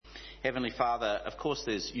Heavenly Father, of course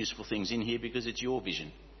there's useful things in here because it's your vision.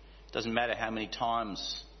 It doesn't matter how many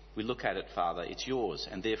times we look at it, Father, it's yours,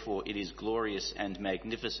 and therefore it is glorious and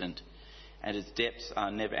magnificent, and its depths are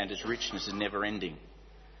never, and its richness is never ending.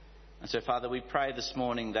 And so, Father, we pray this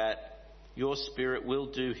morning that your Spirit will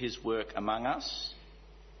do his work among us,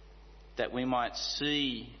 that we might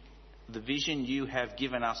see the vision you have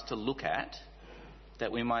given us to look at,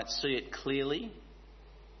 that we might see it clearly,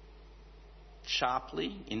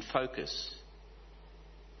 sharply, in focus.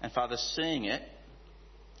 And Father, seeing it,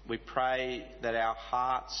 we pray that our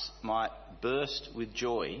hearts might burst with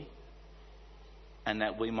joy and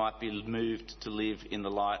that we might be moved to live in the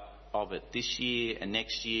light of it this year and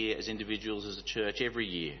next year, as individuals, as a church, every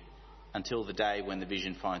year, until the day when the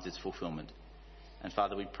vision finds its fulfilment. And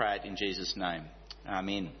Father, we pray it in Jesus' name.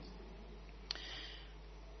 Amen.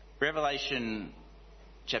 Revelation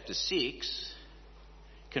chapter 6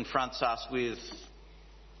 confronts us with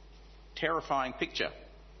a terrifying picture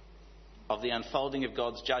of the unfolding of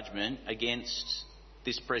God's judgment against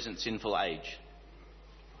this present sinful age.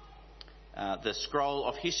 The scroll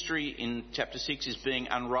of history in chapter 6 is being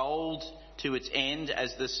unrolled to its end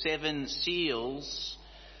as the 7 seals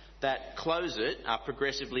that close it are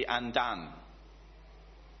progressively undone.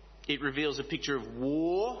 It reveals a picture of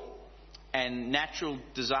war and natural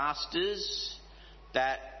disasters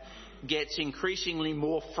that gets increasingly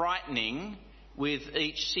more frightening with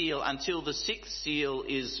each seal until the 6th seal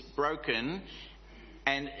is broken,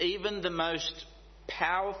 and even the most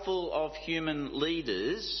powerful of human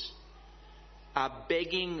leaders are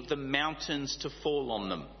begging the mountains to fall on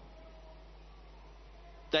them.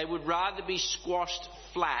 They would rather be squashed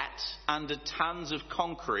flat under tons of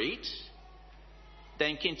concrete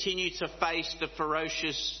than continue to face the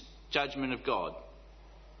ferocious judgment of God.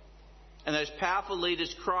 And those powerful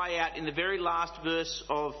leaders cry out in the very last verse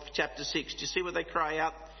of chapter 6. Do you see what they cry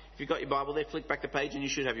out? If you've got your Bible there, flick back the page and you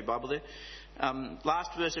should have your Bible there.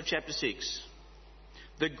 Last verse of chapter 6.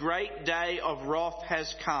 The great day of wrath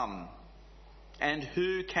has come, and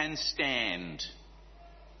who can stand?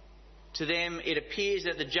 To them it appears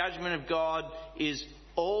that the judgment of God is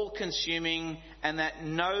all-consuming and that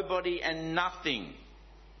nobody and nothing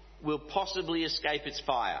will possibly escape its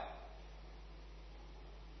fire.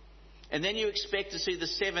 And then you expect to see the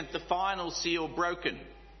 7th, the final seal, broken.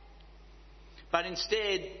 But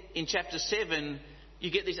instead, in chapter 7,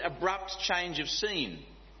 you get this abrupt change of scene.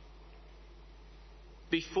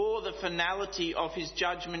 Before the finality of his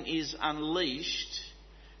judgment is unleashed,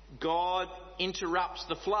 God interrupts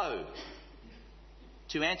the flow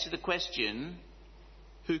to answer the question,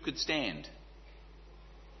 who could stand?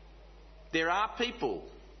 There are people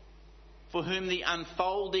for whom the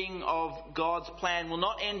unfolding of God's plan will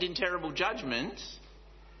not end in terrible judgment,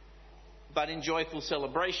 but in joyful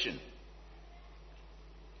celebration.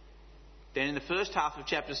 Then in the first half of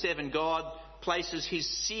chapter 7, God places his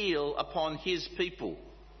seal upon his people.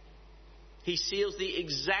 He seals the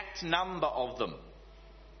exact number of them.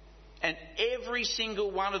 And every single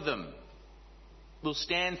one of them will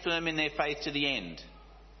stand firm in their faith to the end.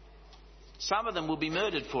 Some of them will be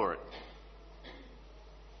murdered for it.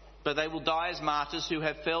 But they will die as martyrs who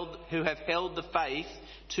have held the faith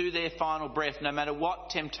to their final breath, no matter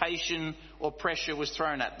what temptation or pressure was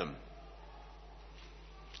thrown at them.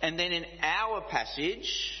 And then in our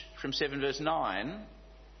passage from 7 verse 9,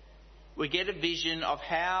 we get a vision of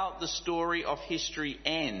how the story of history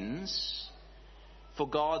ends for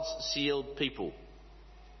God's sealed people.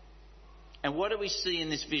 And what do we see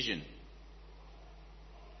in this vision?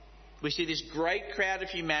 We see this great crowd of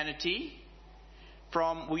humanity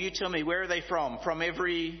from, will you tell me, where are they from? From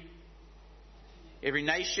every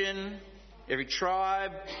nation, every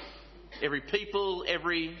tribe, every people,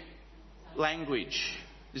 every language.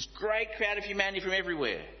 This great crowd of humanity from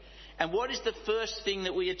everywhere. And what is the first thing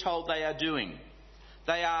that we are told they are doing?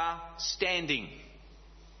 They are standing.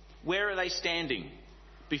 Where are they standing?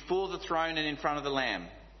 Before the throne and in front of the Lamb.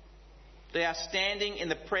 They are standing in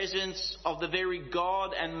the presence of the very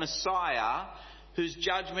God and Messiah whose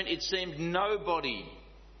judgment it seemed nobody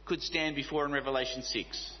could stand before in Revelation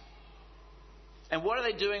 6. And what are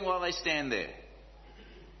they doing while they stand there?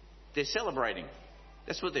 They're celebrating.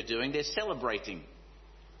 That's what they're doing. They're celebrating.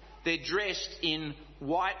 They're dressed in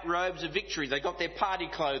white robes of victory. They got their party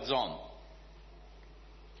clothes on.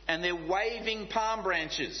 And they're waving palm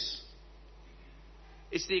branches.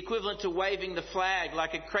 It's the equivalent to waving the flag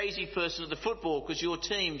like a crazy person at the football because your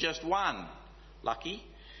team just won. Lucky.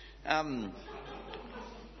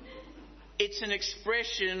 It's an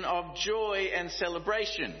expression of joy and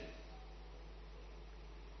celebration,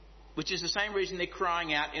 which is the same reason they're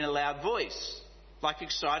crying out in a loud voice, like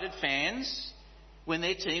excited fans when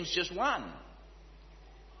their team's just won?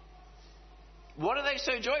 What are they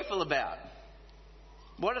so joyful about?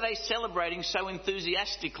 What are they celebrating so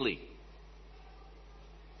enthusiastically?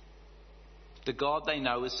 The God they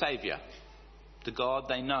know as Saviour. The God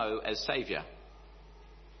they know as Saviour.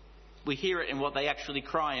 We hear it in what they actually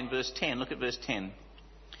cry in verse 10. Look at verse 10.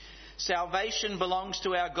 Salvation belongs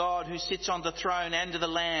to our God who sits on the throne and to the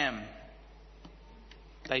Lamb.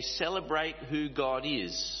 They celebrate who God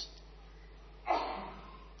is.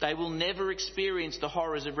 They will never experience the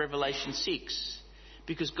horrors of Revelation 6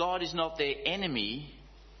 because God is not their enemy,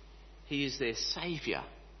 He is their Saviour.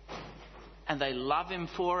 And they love Him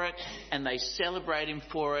for it, and they celebrate Him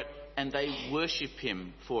for it, and they worship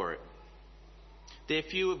Him for it. Their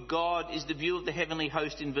view of God is the view of the heavenly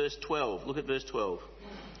host in verse 12. Look at verse 12.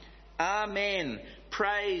 Amen.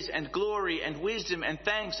 Praise and glory and wisdom and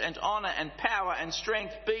thanks and honour and power and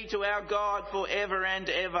strength be to our God forever and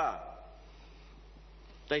ever.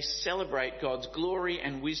 They celebrate God's glory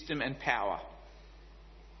and wisdom and power.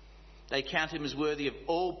 They count Him as worthy of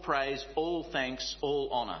all praise, all thanks, all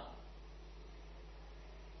honour.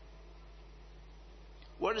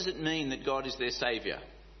 What does it mean that God is their Saviour?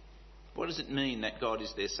 What does it mean that God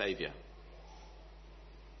is their Saviour?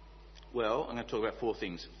 Well, I'm going to talk about 4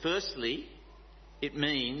 things. Firstly, it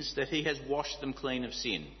means that He has washed them clean of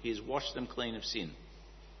sin. He has washed them clean of sin.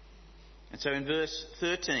 And so in verse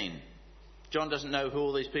 13, John doesn't know who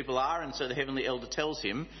all these people are, and so the heavenly elder tells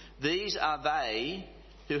him, these are they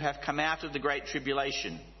who have come out of the great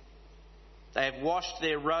tribulation. They have washed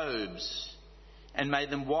their robes and made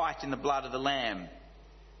them white in the blood of the Lamb.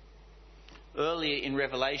 Earlier in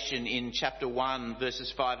Revelation, in chapter 1,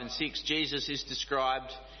 verses 5 and 6, Jesus is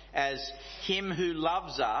described as Him who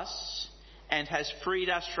loves us and has freed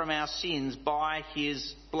us from our sins by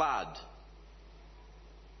His blood.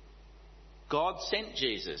 God sent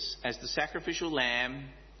Jesus as the sacrificial lamb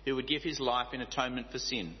who would give His life in atonement for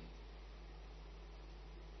sin.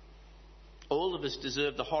 All of us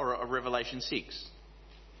deserve the horror of Revelation 6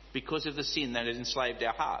 because of the sin that has enslaved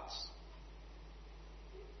our hearts.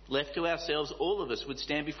 Left to ourselves, all of us would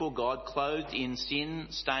stand before God clothed in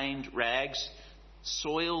sin-stained rags,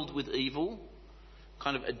 soiled with evil,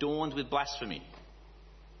 kind of adorned with blasphemy.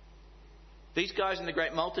 These guys in the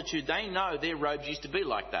great multitude, they know their robes used to be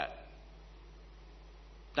like that.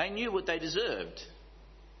 They knew what they deserved.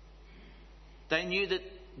 They knew that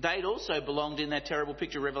they'd also belonged in that terrible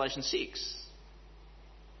picture of Revelation 6.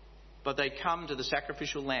 But they'd come to the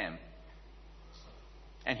sacrificial lamb,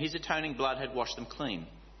 and His atoning blood had washed them clean.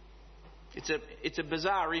 It's a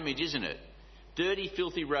bizarre image, isn't it? Dirty,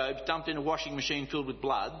 filthy robes dumped in a washing machine filled with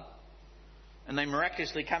blood, and they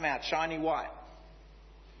miraculously come out shiny white.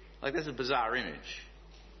 Like, that's a bizarre image.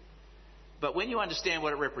 But when you understand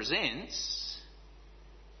what it represents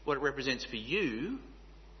for you,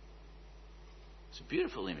 it's a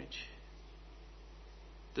beautiful image.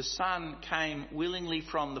 The Son came willingly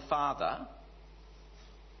from the Father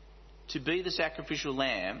to be the sacrificial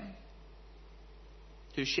lamb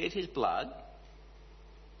who shed His blood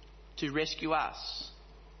to rescue us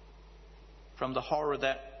from the horror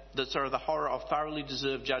of thoroughly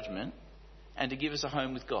deserved judgment, and to give us a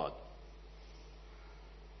home with God.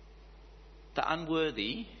 The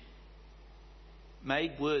unworthy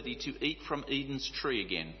made worthy to eat from Eden's tree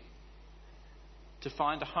again, to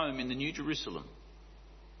find a home in the New Jerusalem.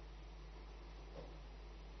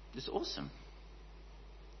 It's awesome.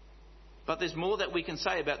 But there's more that we can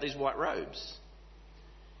say about these white robes.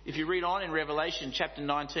 If you read on in Revelation chapter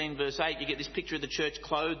 19 verse 8, you get this picture of the church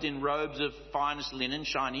clothed in robes of finest linen,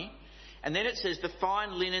 shiny. And then it says the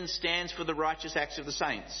fine linen stands for the righteous acts of the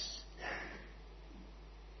saints.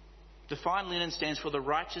 The fine linen stands for the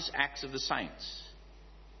righteous acts of the saints.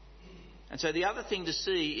 And so the other thing to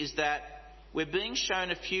see is that we're being shown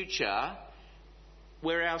a future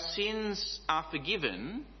where our sins are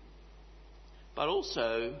forgiven, but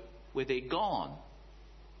also where they're gone.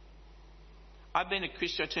 I've been a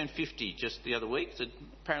Christian. I turned 50 just the other week. So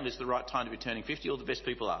apparently it's the right time to be turning 50. All the best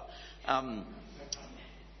people are.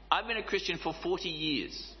 I've been a Christian for 40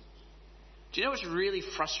 years. Do you know what's really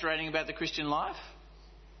frustrating about the Christian life?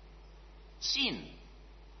 Sin.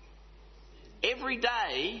 Every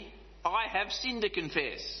day I have sin to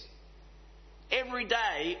confess. Every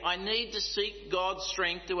day I need to seek God's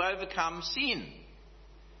strength to overcome sin.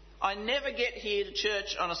 I never get here to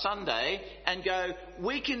church on a Sunday and go,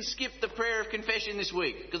 we can skip the prayer of confession this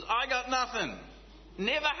week because I got nothing.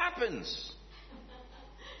 Never happens.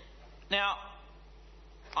 Now,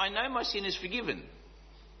 I know my sin is forgiven.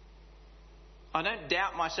 I don't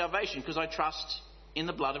doubt my salvation because I trust in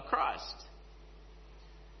the blood of Christ.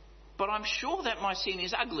 But I'm sure that my sin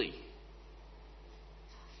is ugly.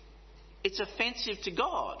 it's offensive to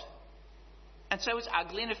God. And so it's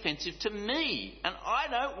ugly and offensive to me. And I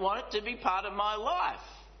don't want it to be part of my life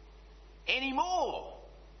anymore.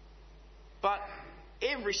 But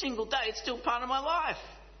every single day it's still part of my life.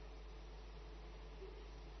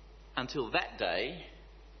 Until that day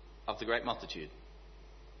of the great multitude.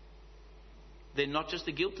 Then not just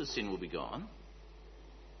the guilt of sin will be gone.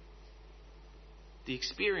 The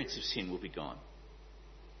experience of sin will be gone.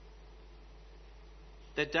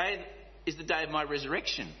 That day is the day of my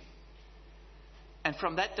resurrection. And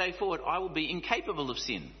from that day forward, I will be incapable of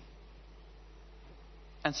sin.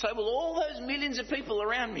 And so will all those millions of people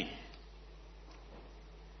around me.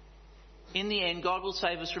 In the end, God will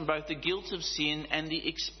save us from both the guilt of sin and the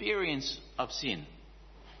experience of sin.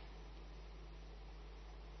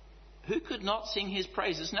 Who could not sing his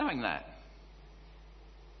praises knowing that?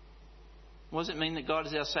 What does it mean that God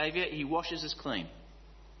is our Saviour? He washes us clean.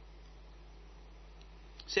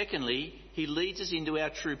 Secondly, he leads us into our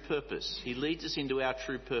true purpose. He leads us into our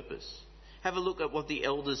true purpose. Have a look at what the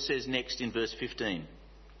elders says next in verse 15.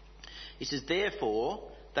 He says, therefore,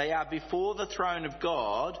 they are before the throne of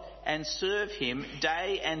God and serve him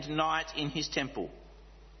day and night in his temple.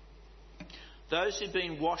 Those who've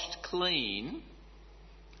been washed clean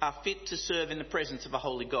are fit to serve in the presence of a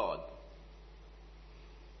holy God.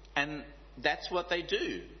 And that's what they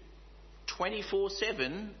do,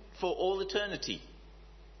 24/7 for all eternity.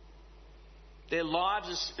 Their lives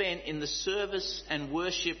are spent in the service and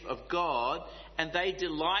worship of God, and they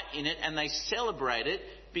delight in it and they celebrate it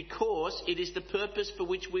because it is the purpose for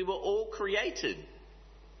which we were all created.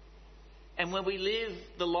 And when we live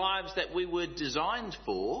the lives that we were designed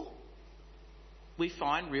for, we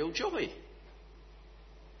find real joy.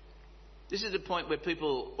 This is the point where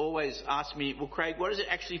people always ask me, well, Craig, what does it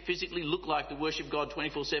actually physically look like to worship God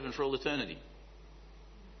 24/7 for all eternity?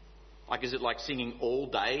 Like, is it like singing all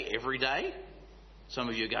day, every day? Some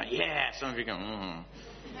of you are going, yeah. Some of you are going,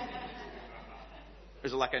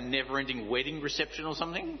 Is it like a never-ending wedding reception or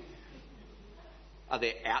something? Are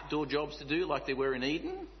there outdoor jobs to do like there were in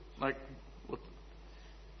Eden? Like, what?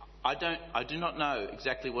 I do not know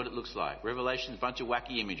exactly what it looks like. Revelation's a bunch of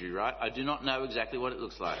wacky imagery, right? I do not know exactly what it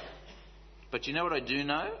looks like. But you know what I do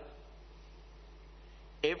know?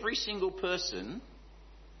 Every single person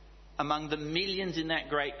among the millions in that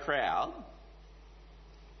great crowd,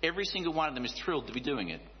 every single one of them is thrilled to be doing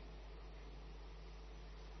it.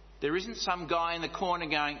 There isn't some guy in the corner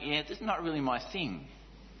going, yeah, this is not really my thing.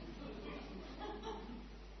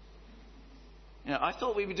 You know, I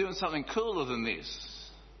thought we'd be doing something cooler than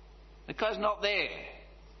this. The guy's not there.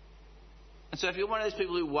 And so if you're one of those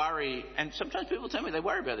people who worry, and sometimes people tell me they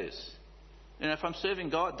worry about this. You know, if I'm serving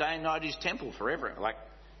God day and night in his temple forever, like,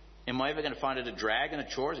 am I ever going to find it a drag and a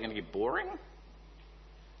chore? Is it going to get boring?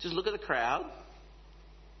 Just look at the crowd.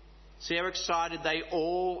 See how excited they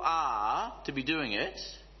all are to be doing it.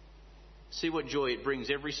 See what joy it brings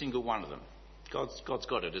every single one of them. God's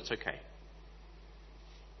got it. It's okay.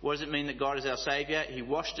 What does it mean that God is our Saviour? He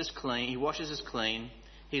washed us clean. He washes us clean.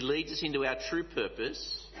 He leads us into our true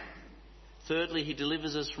purpose. Thirdly, he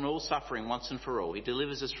delivers us from all suffering once and for all. He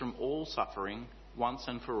delivers us from all suffering once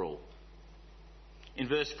and for all. In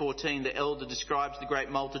verse 14, the elder describes the great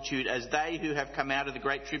multitude as they who have come out of the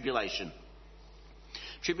great tribulation.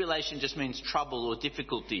 Tribulation just means trouble or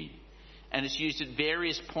difficulty. And it's used at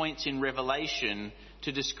various points in Revelation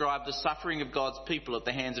to describe the suffering of God's people at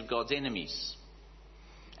the hands of God's enemies.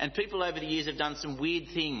 And people over the years have done some weird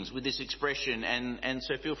things with this expression, and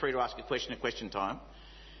so feel free to ask a question at question time.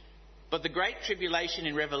 But the Great Tribulation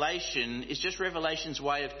in Revelation is just Revelation's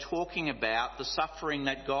way of talking about the suffering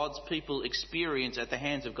that God's people experience at the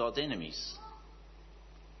hands of God's enemies.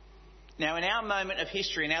 Now, in our moment of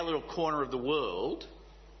history, in our little corner of the world,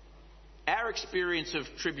 our experience of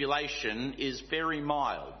tribulation is very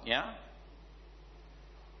mild, yeah?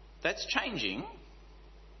 That's changing.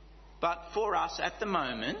 But for us at the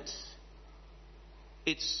moment,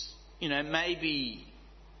 it's, maybe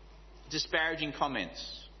disparaging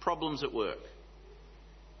comments, problems at work,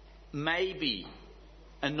 maybe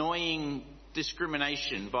annoying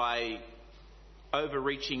discrimination by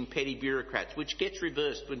overreaching petty bureaucrats, which gets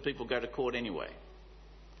reversed when people go to court anyway.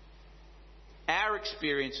 Our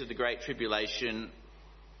experience of the Great Tribulation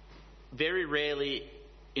very rarely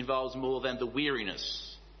involves more than the weariness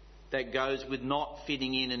that goes with not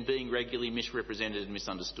fitting in and being regularly misrepresented and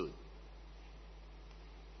misunderstood.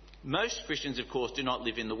 Most Christians, of course, do not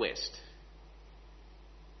live in the West.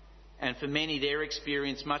 And for many, their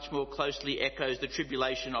experience much more closely echoes the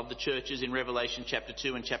tribulation of the churches in Revelation chapter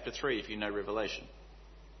 2 and chapter 3, if you know Revelation.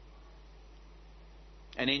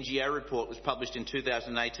 An NGO report was published in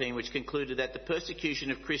 2018 which concluded that the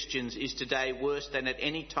persecution of Christians is today worse than at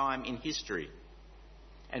any time in history.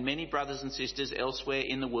 And many brothers and sisters elsewhere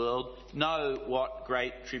in the world know what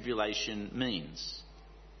great tribulation means.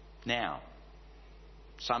 Now,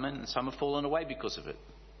 some have fallen away because of it.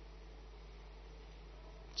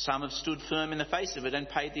 Some have stood firm in the face of it and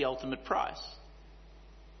paid the ultimate price.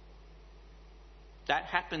 That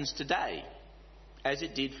happens today, as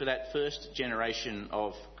it did for that first generation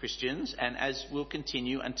of Christians, and as will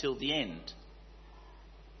continue until the end.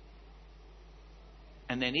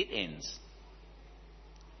 And then it ends.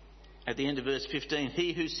 At the end of verse 15,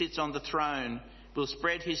 he who sits on the throne will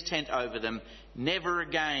spread his tent over them. Never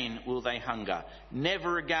again will they hunger.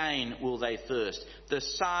 Never again will they thirst. The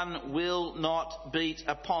sun will not beat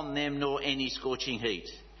upon them, nor any scorching heat.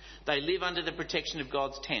 They live under the protection of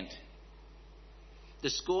God's tent. The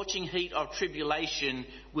scorching heat of tribulation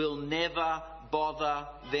will never bother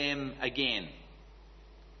them again.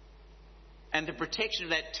 And the protection of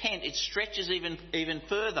that tent, it stretches even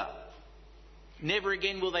further. Never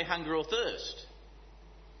again will they hunger or thirst.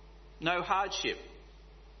 No hardship.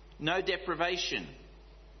 No deprivation.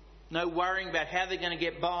 No worrying about how they're going to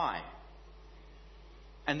get by.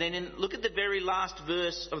 And then look at the very last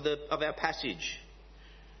verse of our passage.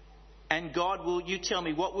 And God will, you tell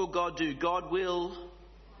me, what will God do? God will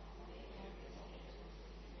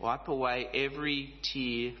wipe away every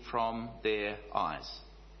tear from their eyes.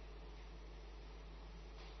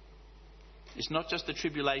 It's not just the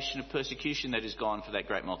tribulation of persecution that is gone for that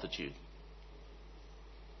great multitude.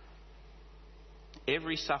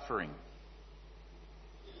 Every suffering,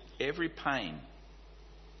 every pain,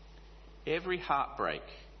 every heartbreak,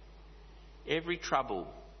 every trouble,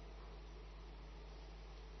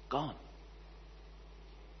 gone.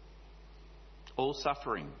 All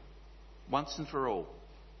suffering, once and for all,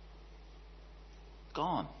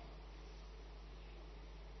 gone.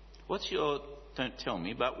 Don't tell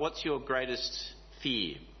me, but what's your greatest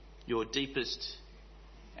fear, your deepest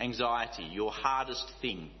anxiety, your hardest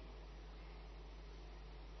thing?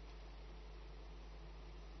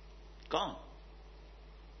 Gone.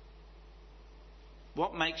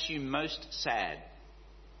 What makes you most sad?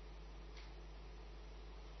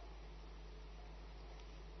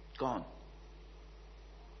 Gone.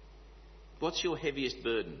 What's your heaviest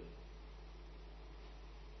burden?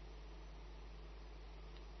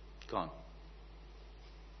 Gone.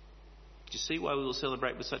 Do you see why we will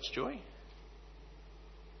celebrate with such joy?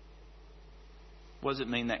 What does it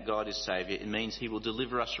mean that God is Saviour? It means He will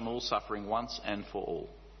deliver us from all suffering once and for all.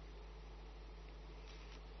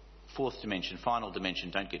 Fourth dimension, final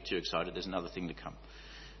dimension. Don't get too excited, there's another thing to come.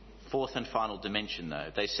 Fourth and final dimension though.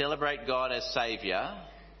 They celebrate God as Saviour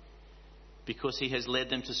because He has led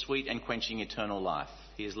them to sweet and quenching eternal life.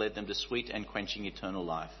 He has led them to sweet and quenching eternal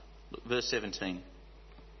life. Look, verse 17.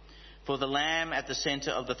 For the Lamb at the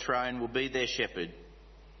centre of the throne will be their shepherd.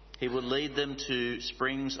 He will lead them to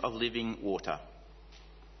springs of living water.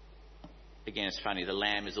 Again, it's funny, the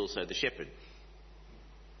Lamb is also the shepherd.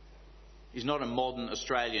 He's not a modern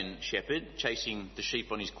Australian shepherd chasing the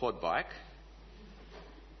sheep on his quad bike.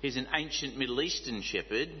 He's an ancient Middle Eastern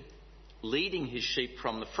shepherd leading his sheep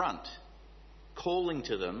from the front, calling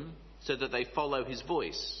to them so that they follow his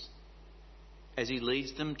voice as he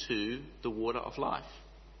leads them to the water of life.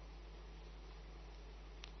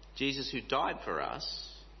 Jesus, who died for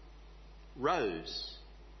us, rose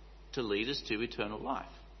to lead us to eternal life.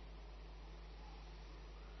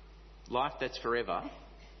 Life that's forever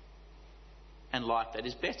and life that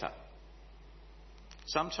is better.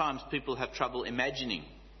 Sometimes people have trouble imagining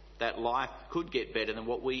that life could get better than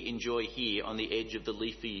what we enjoy here on the edge of the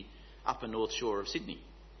leafy upper north shore of Sydney.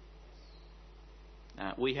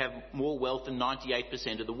 We have more wealth than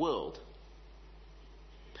 98% of the world.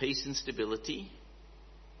 Peace and stability.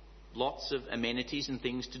 Lots of amenities and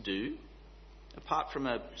things to do. Apart from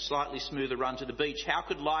a slightly smoother run to the beach, how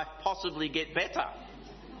could life possibly get better?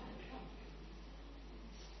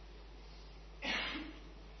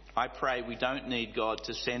 I pray we don't need God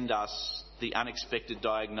to send us the unexpected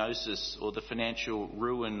diagnosis or the financial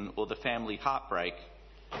ruin or the family heartbreak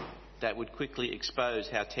that would quickly expose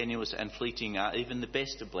how tenuous and fleeting are even the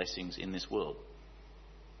best of blessings in this world.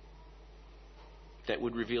 That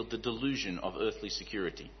would reveal the delusion of earthly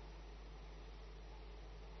security.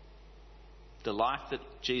 The life that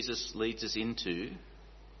Jesus leads us into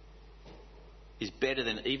is better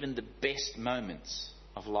than even the best moments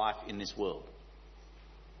of life in this world.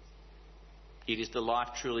 It is the life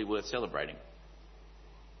truly worth celebrating.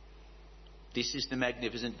 This is the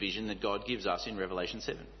magnificent vision that God gives us in Revelation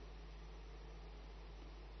 7.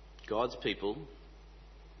 God's people,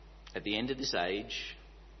 at the end of this age,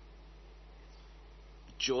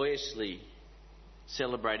 joyously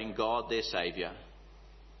celebrating God, their Saviour,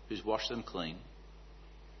 who's washed them clean,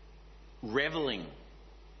 revelling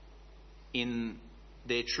in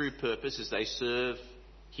their true purpose as they serve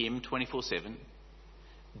Him 24/7,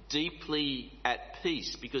 deeply at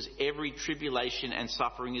peace because every tribulation and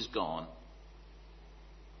suffering is gone,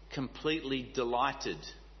 completely delighted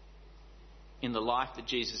in the life that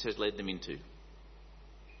Jesus has led them into.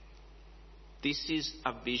 This is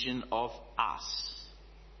a vision of us.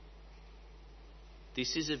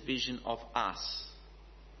 This is a vision of us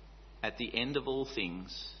at the end of all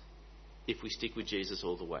things if we stick with Jesus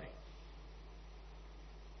all the way.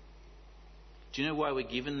 Do you know why we're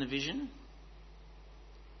given the vision?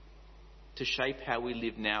 To shape how we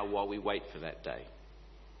live now while we wait for that day.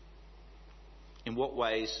 In what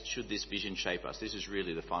ways should this vision shape us? This is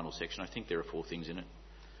really the final section. I think there are 4 things in it.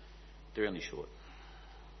 They're only short.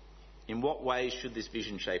 In what ways should this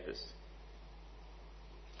vision shape us?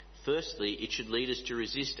 Firstly, it should lead us to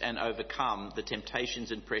resist and overcome the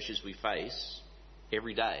temptations and pressures we face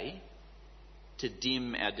every day to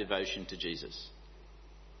dim our devotion to Jesus.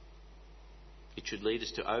 It should lead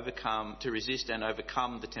us to resist and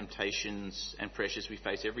overcome the temptations and pressures we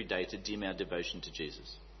face every day to dim our devotion to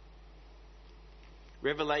Jesus.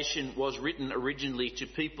 Revelation was written originally to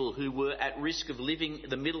people who were at risk of living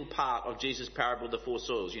the middle part of Jesus' parable of the 4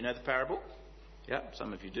 soils. You know the parable? Yeah,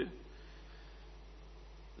 some of you do.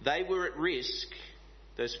 They were at risk,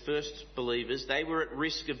 those first believers, they were at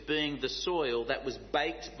risk of being the soil that was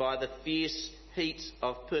baked by the fierce heat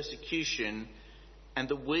of persecution, and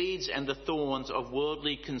the weeds and the thorns of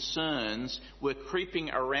worldly concerns were creeping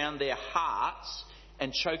around their hearts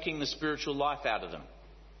and choking the spiritual life out of them.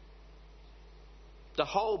 The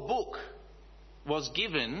whole book was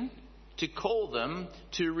given to call them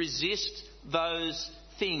to resist those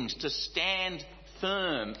things, to stand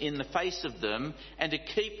firm in the face of them, and to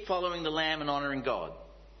keep following the Lamb and honouring God.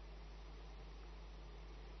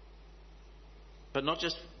 But not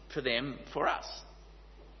just for them, for us.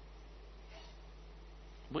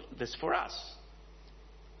 That's for us.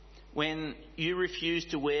 When you refuse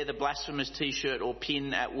to wear the blasphemous t-shirt or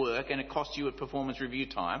pin at work and it costs you at performance review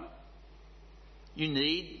time, you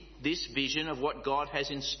need this vision of what God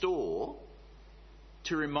has in store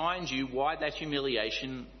to remind you why that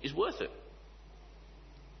humiliation is worth it.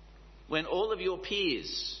 When all of your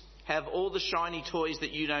peers have all the shiny toys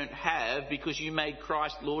that you don't have because you made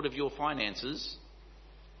Christ Lord of your finances,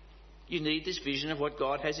 you need this vision of what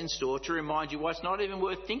God has in store to remind you why it's not even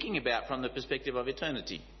worth thinking about from the perspective of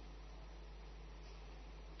eternity.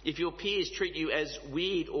 If your peers treat you as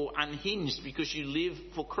weird or unhinged because you live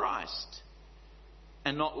for Christ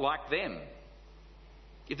and not like them,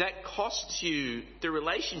 if that costs you the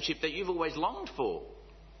relationship that you've always longed for,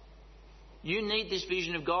 you need this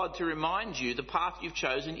vision of God to remind you the path you've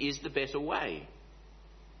chosen is the better way.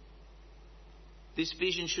 This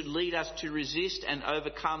vision should lead us to resist and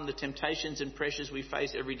overcome the temptations and pressures we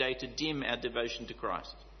face every day to dim our devotion to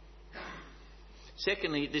Christ.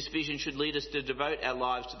 Secondly, this vision should lead us to devote our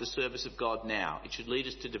lives to the service of God now. It should lead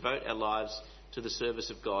us to devote our lives to the service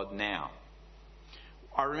of God now.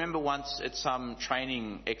 I remember once at some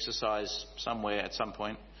training exercise somewhere at some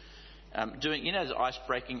point, doing, the ice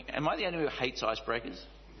breaking. Am I the only one who hates icebreakers?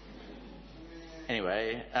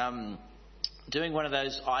 Anyway, doing one of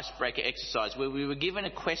those icebreaker exercises where we were given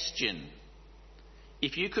a question.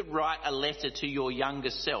 If you could write a letter to your younger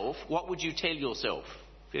self, what would you tell yourself?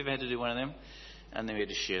 Have you ever had to do one of them? And then we had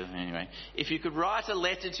to share them anyway. If you could write a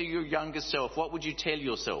letter to your younger self, what would you tell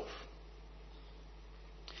yourself?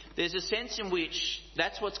 There's a sense in which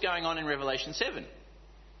that's what's going on in Revelation 7.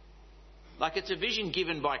 Like it's a vision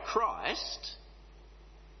given by Christ,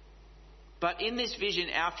 but in this vision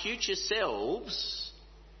our future selves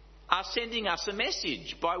are sending us a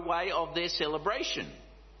message by way of their celebration.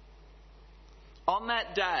 On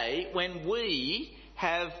that day when we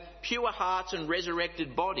have pure hearts and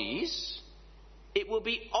resurrected bodies, it will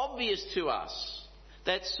be obvious to us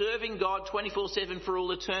that serving God 24/7 for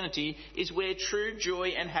all eternity is where true joy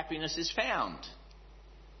and happiness is found.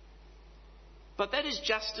 But that is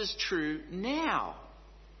just as true now.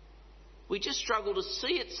 We just struggle to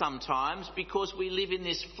see it sometimes because we live in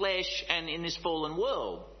this flesh and in this fallen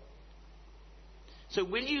world. So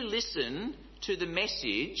will you listen to the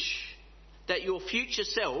message that your future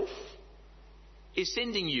self is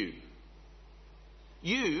sending you?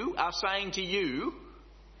 You are saying to you,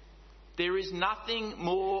 there is nothing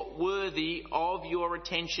more worthy of your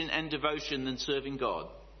attention and devotion than serving God.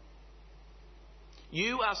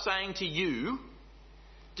 You are saying to you,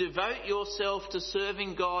 devote yourself to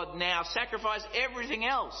serving God now. Sacrifice everything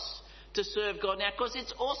else to serve God now because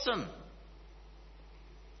it's awesome.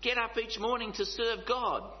 Get up each morning to serve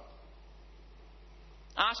God.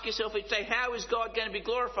 Ask yourself each day, how is God going to be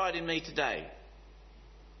glorified in me today?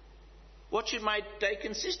 What should my day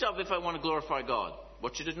consist of if I want to glorify God?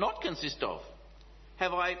 What should it not consist of?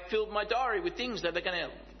 Have I filled my diary with things that are going to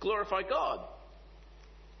glorify God?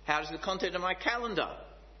 How does the content of my calendar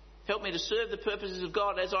help me to serve the purposes of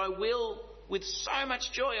God as I will with so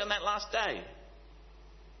much joy on that last day?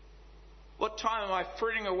 What time am I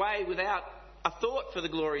frittering away without a thought for the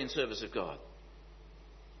glory and service of God?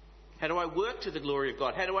 How do I work to the glory of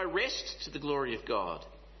God? How do I rest to the glory of God?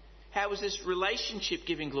 How is this relationship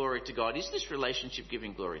giving glory to God? Is this relationship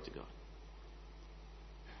giving glory to God?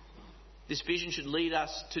 This vision should lead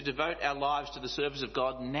us to devote our lives to the service of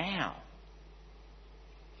God now.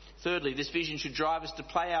 Thirdly, this vision should drive us to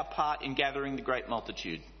play our part in gathering the great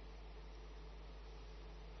multitude.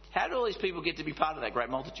 How did all these people get to be part of that great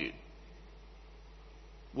multitude?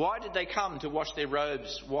 Why did they come to wash their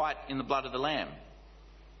robes white in the blood of the Lamb?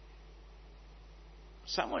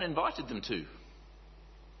 Someone invited them to.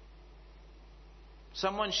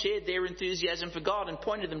 Someone shared their enthusiasm for God and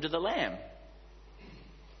pointed them to the Lamb.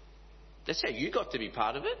 That's how you got to be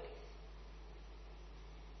part of it.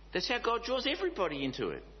 That's how God draws everybody into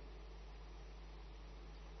it.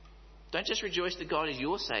 Don't just rejoice that God is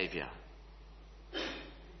your Saviour.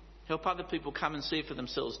 Help other people come and see it for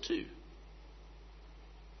themselves too.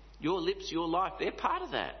 Your lips, your life, they're part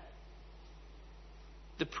of that.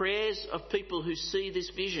 The prayers of people who see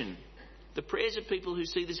this vision,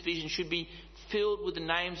 should be filled with the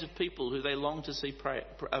names of people who they long to see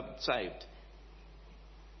saved.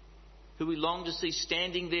 Who we long to see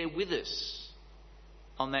standing there with us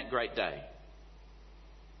on that great day.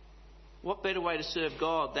 What better way to serve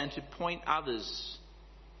God than to point out His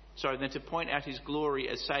glory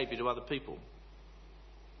as Saviour to other people?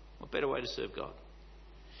 What better way to serve God?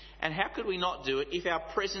 And how could we not do it if our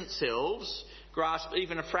present selves grasp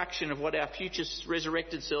even a fraction of what our future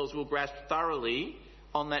resurrected selves will grasp thoroughly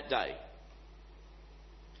on that day?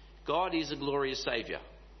 God is a glorious Saviour.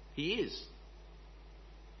 He is.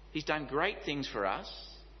 He's done great things for us,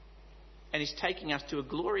 and He's taking us to a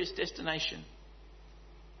glorious destination.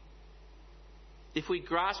 If we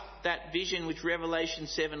grasp that vision which Revelation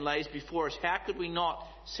 7 lays before us, how could we not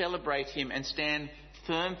celebrate Him and stand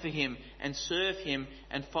firm for Him and serve Him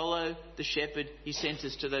and follow the shepherd He sent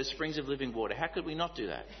us to those springs of living water? How could we not do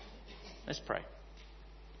that? Let's pray.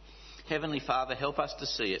 Heavenly Father, help us to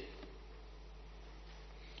see it.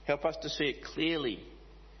 Help us to see it clearly.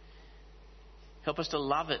 Help us to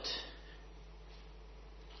love it.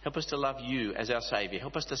 Help us to love You as our Saviour.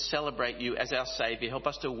 Help us to celebrate You as our Saviour. Help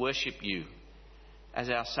us to worship You as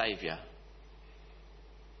our Saviour.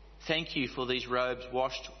 Thank You for these robes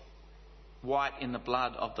washed white in the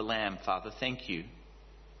blood of the Lamb, Father. Thank You.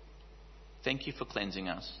 Thank You for cleansing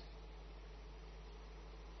us.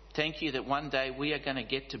 Thank You that one day we are going to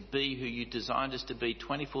get to be who You designed us to be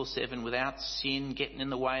 24/7 without sin getting in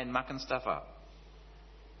the way and mucking stuff up.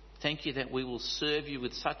 Thank You that we will serve You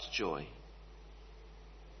with such joy.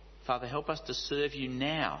 Father, help us to serve You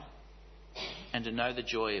now and to know the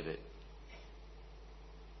joy of it.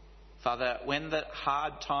 Father, when the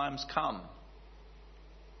hard times come,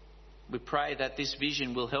 we pray that this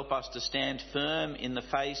vision will help us to stand firm in the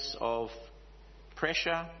face of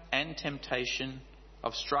pressure and temptation,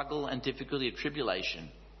 of struggle and difficulty, of tribulation,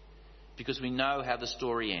 because we know how the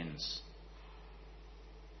story ends.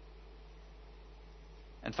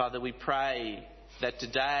 And Father, we pray that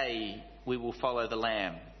today we will follow the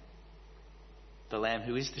Lamb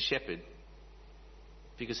who is the shepherd,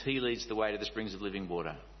 because He leads the way to the springs of living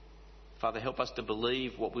water. Father, help us to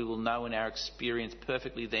believe what we will know in our experience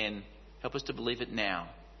perfectly then. Help us to believe it now,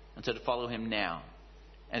 and so to follow Him now,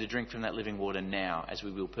 and to drink from that living water now, as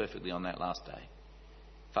we will perfectly on that last day.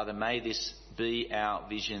 Father, may this be our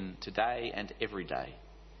vision today and every day.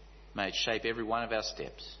 May it shape every one of our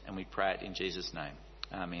steps, and we pray it in Jesus' name.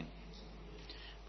 Amen.